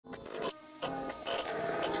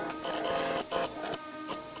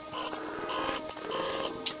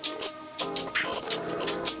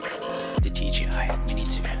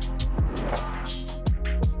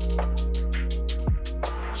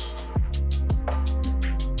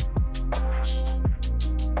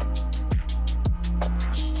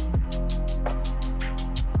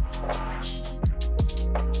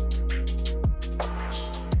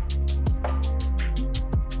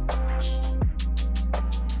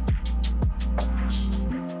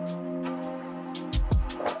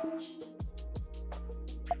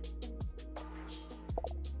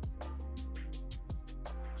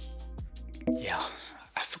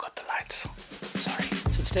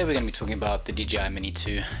Today we're going to be talking about the DJI Mini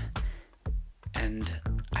 2, and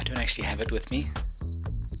I don't actually have it with me.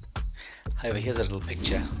 However, here's a little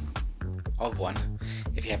picture of one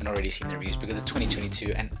if you haven't already seen the reviews, because it's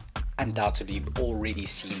 2022 and undoubtedly you've already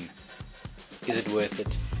seen is it worth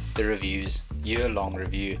it, the reviews, year-long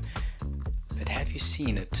review. But have you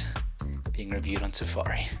seen it being reviewed on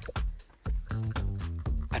Safari?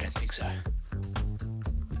 I don't think so.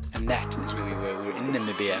 And that is where we were. We were in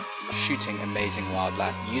Namibia shooting amazing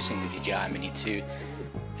wildlife using the DJI Mini 2,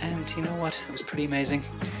 and you know what, it was pretty amazing,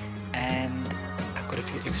 and I've got a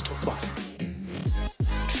few things to talk about.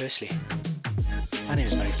 But firstly, my name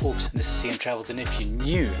is Murray Forbes and this is CM Travels, and if you're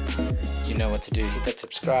new, you know what to do. Hit that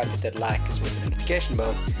subscribe, hit that like, as well as the notification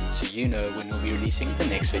bell so you know when we'll be releasing the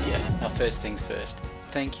next video. Now first things first,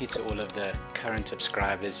 thank you to all of the current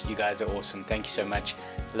subscribers. You guys are awesome. Thank you so much.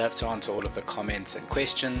 Love to answer all of the comments and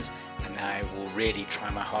questions, and I will really try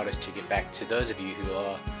my hardest to get back to those of you who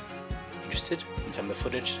are interested in some of the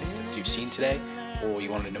footage that you've seen today, or you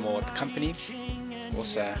want to know more about the company.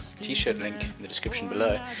 Also, t-shirt link in the description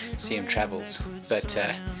below, CM Travels. But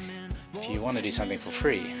if you want to do something for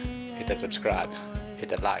free, hit that subscribe, hit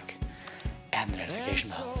that like, and the notification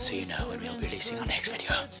bell so you know when we'll be releasing our next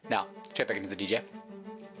video. Now, check back into the DJI.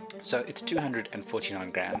 So it's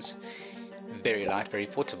 249 grams. Very light, very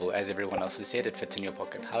portable, as everyone else has said. It fits in your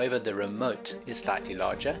pocket. However, the remote is slightly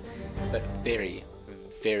larger, but very,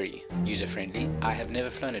 very user-friendly. I have never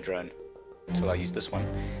flown a drone until I used this one,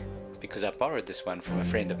 because I borrowed this one from a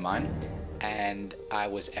friend of mine, and I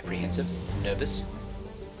was apprehensive, nervous,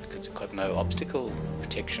 because it's got no obstacle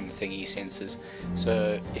protection thingy sensors.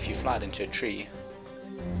 So if you fly it into a tree,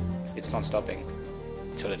 it's not stopping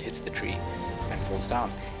until it hits the tree and falls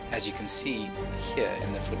down. As you can see here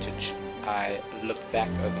in the footage, I looked back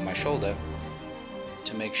over my shoulder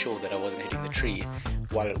to make sure that I wasn't hitting the tree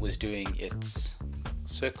while it was doing its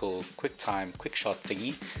circle quick shot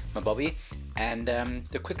thingy, my bobby. And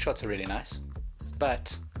the quick shots are really nice,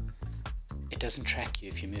 but it doesn't track you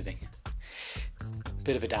if you're moving.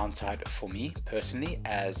 Bit of a downside for me personally,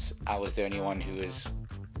 as I was the only one who was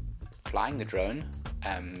flying the drone.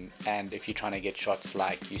 And if you're trying to get shots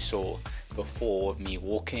like you saw before, me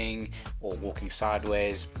walking or walking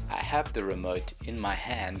sideways, I have the remote in my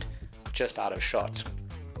hand just out of shot,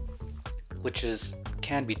 which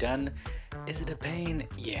can be done. Is it a pain?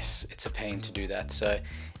 Yes, it's a pain to do that. So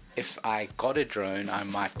if I got a drone, I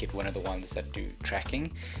might get one of the ones that do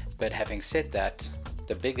tracking. But having said that,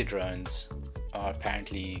 the bigger drones are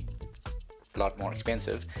apparently a lot more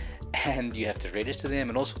expensive, and you have to register them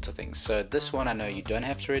and all sorts of things. So this one, I know you don't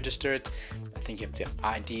have to register it. I think you have to have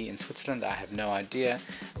ID in Switzerland. I have no idea.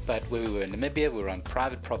 But where we were in Namibia, we were on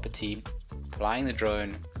private property, flying the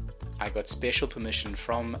drone. I got special permission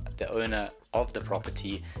from the owner of the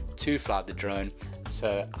property to fly the drone,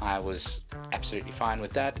 so I was absolutely fine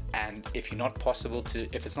with that. And if it's not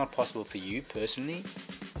possible for you personally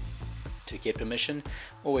to get permission,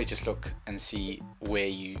 always just look and see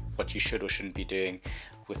what you should or shouldn't be doing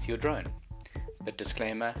with your drone. But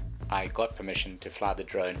disclaimer, I got permission to fly the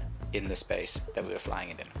drone in the space that we were flying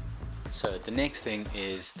it in. So the next thing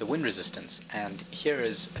is the wind resistance, and here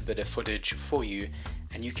is a bit of footage for you,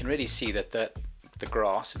 and you can really see that the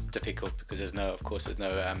grass is difficult because there's no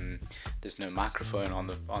microphone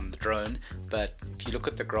on the drone. But if you look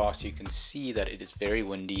at the grass, you can see that it is very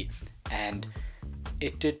windy, and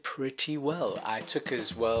it did pretty well. I took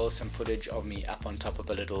as well some footage of me up on top of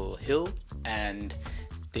a little hill, and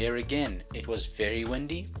there again it was very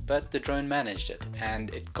windy, but the drone managed it,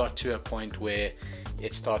 and it got to a point where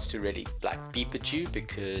it starts to really like beep at you,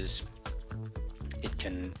 because it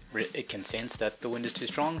can sense that the wind is too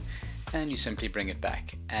strong, and you simply bring it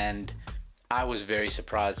back. And I was very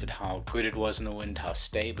surprised at how good it was in the wind, how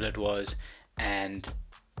stable it was, and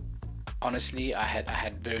honestly I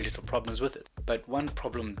had very little problems with it. But one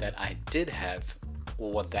problem that I did have,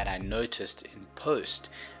 or that I noticed in post,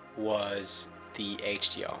 was the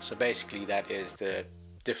HDR. So basically that is the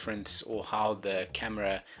difference, or how the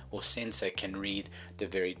camera or sensor can read the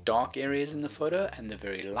very dark areas in the photo and the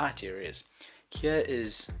very light areas. Here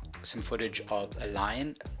is some footage of a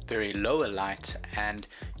lion, very lower light, and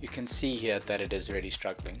you can see here that it is really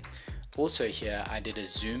struggling. Also here I did a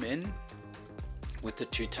zoom in with the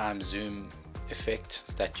 2x zoom effect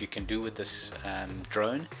that you can do with this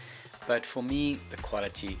drone, but for me the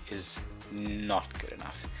quality is not good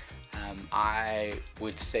enough. I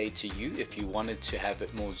would say to you, if you wanted to have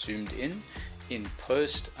it more zoomed in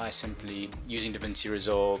post, I simply, using DaVinci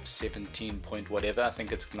Resolve 17 point whatever, I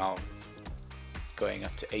think it's now going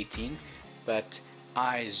up to 18, but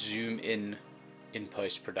I zoom in in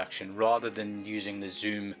post-production, rather than using the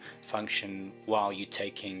zoom function while you're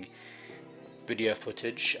taking video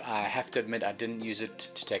footage. I have to admit I didn't use it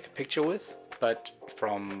to take a picture with, but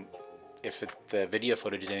from if the video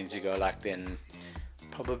footage is anything to go like, then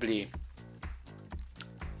probably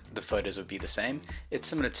the photos would be the same. It's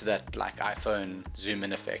similar to that like iPhone zoom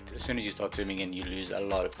in effect. As soon as you start zooming in, you lose a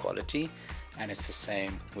lot of quality, and it's the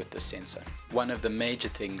same with the sensor. One of the major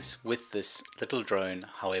things with this little drone,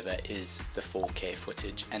 however, is the 4K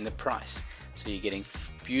footage and the price. So you're getting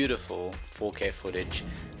beautiful 4K footage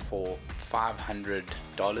for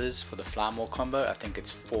 $500 for the Fly More combo. I think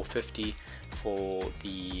it's $450 for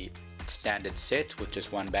the standard set with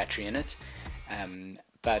just one battery in it.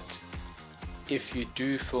 But if you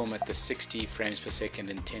do film at the 60 frames per second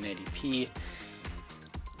in 1080p,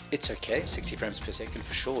 it's okay, 60 frames per second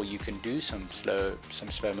for sure. You can do some slow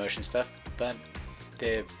motion stuff, but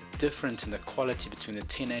the difference in the quality between the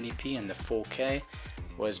 1080p and the 4K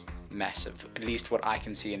was massive. At least what I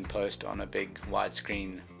can see in post on a big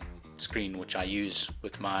widescreen screen, which I use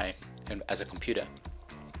with my as a computer.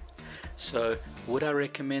 So would I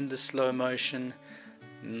recommend the slow motion?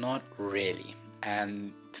 Not really.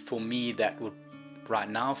 And for me, that would, right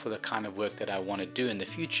now, for the kind of work that I want to do in the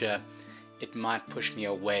future, it might push me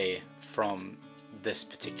away from this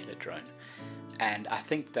particular drone. And I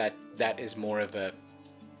think that that is more of a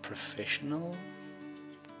professional,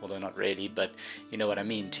 although not really, but you know what I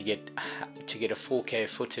mean, to get a 4K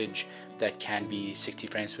footage that can be 60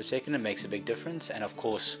 frames per second, it makes a big difference. And of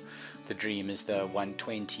course the dream is the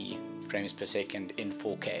 120 frames per second in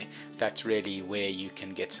 4K. That's really where you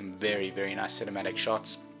can get some very, very nice cinematic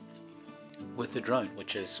shots with the drone,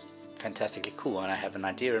 which is fantastically cool. And I have an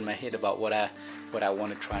idea in my head about what I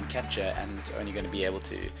want to try and capture, and it's only going to be able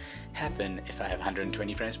to happen if I have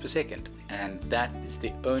 120 frames per second. And that is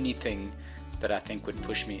the only thing that I think would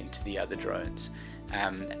push me into the other drones.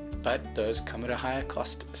 But those come at a higher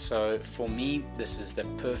cost. So for me, this is the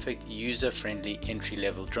perfect user-friendly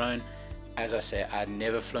entry-level drone. As I say, I'd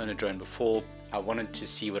never flown a drone before. I wanted to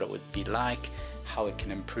see what it would be like, how it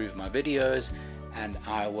can improve my videos, and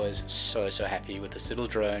I was so happy with this little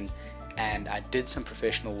drone. And I did some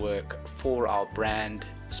professional work for our brand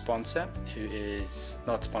sponsor, who is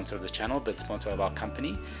not sponsor of the channel but sponsor of our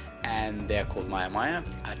company, and they're called Maya.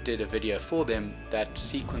 I did a video for them. That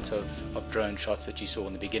sequence of drone shots that you saw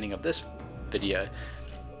in the beginning of this video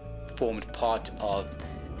formed part of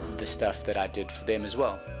the stuff that I did for them as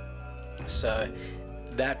well. So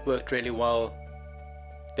that worked really well.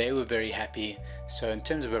 They were very happy. So in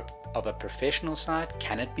terms of a professional side,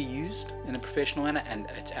 can it be used in a professional manner? And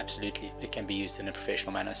it's absolutely, it can be used in a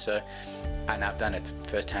professional manner. So, and I've done it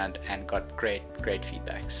firsthand and got great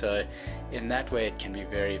feedback. So in that way, it can be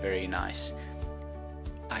very, very nice.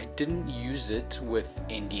 I didn't use it with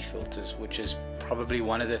ND filters, which is probably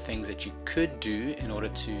one of the things that you could do in order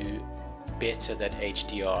to better that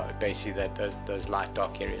HDR, basically those light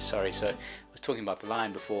dark areas. Sorry, so I was talking about the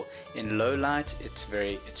line before. In low light, it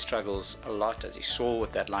struggles a lot, as you saw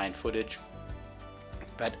with that line footage.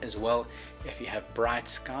 But as well, if you have bright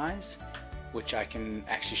skies, which I can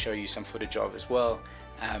actually show you some footage of as well,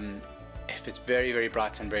 if it's very, very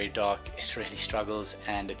bright and very dark, it really struggles,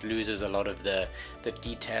 and it loses a lot of the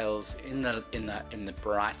details in the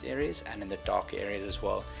bright areas and in the dark areas as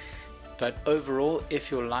well. But overall,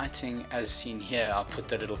 if you're lighting, as seen here, I'll put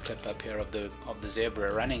the little clip up here of the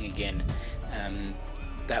zebra running again.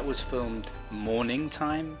 That was filmed morning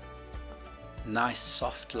time, nice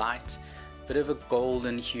soft light, bit of a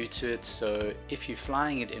golden hue to it. So if you're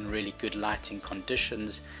flying it in really good lighting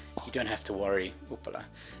conditions, you don't have to worry.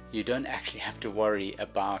 You don't actually have to worry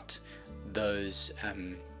about those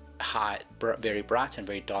very bright and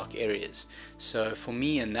very dark areas. So for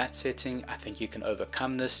me, in that setting, I think you can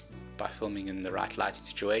overcome this by filming in the right lighting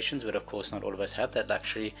situations, but of course not all of us have that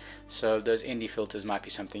luxury. So those ND filters might be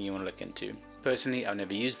something you want to look into. Personally, I've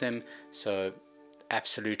never used them, so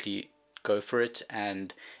absolutely go for it,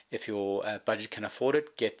 and if your budget can afford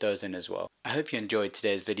it, get those in as well. I hope you enjoyed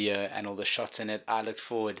today's video and all the shots in it. I look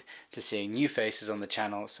forward to seeing new faces on the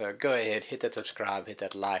channel, so go ahead, hit that subscribe, hit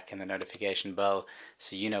that like and the notification bell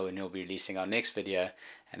so you know when we'll be releasing our next video.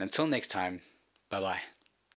 And until next time, bye bye.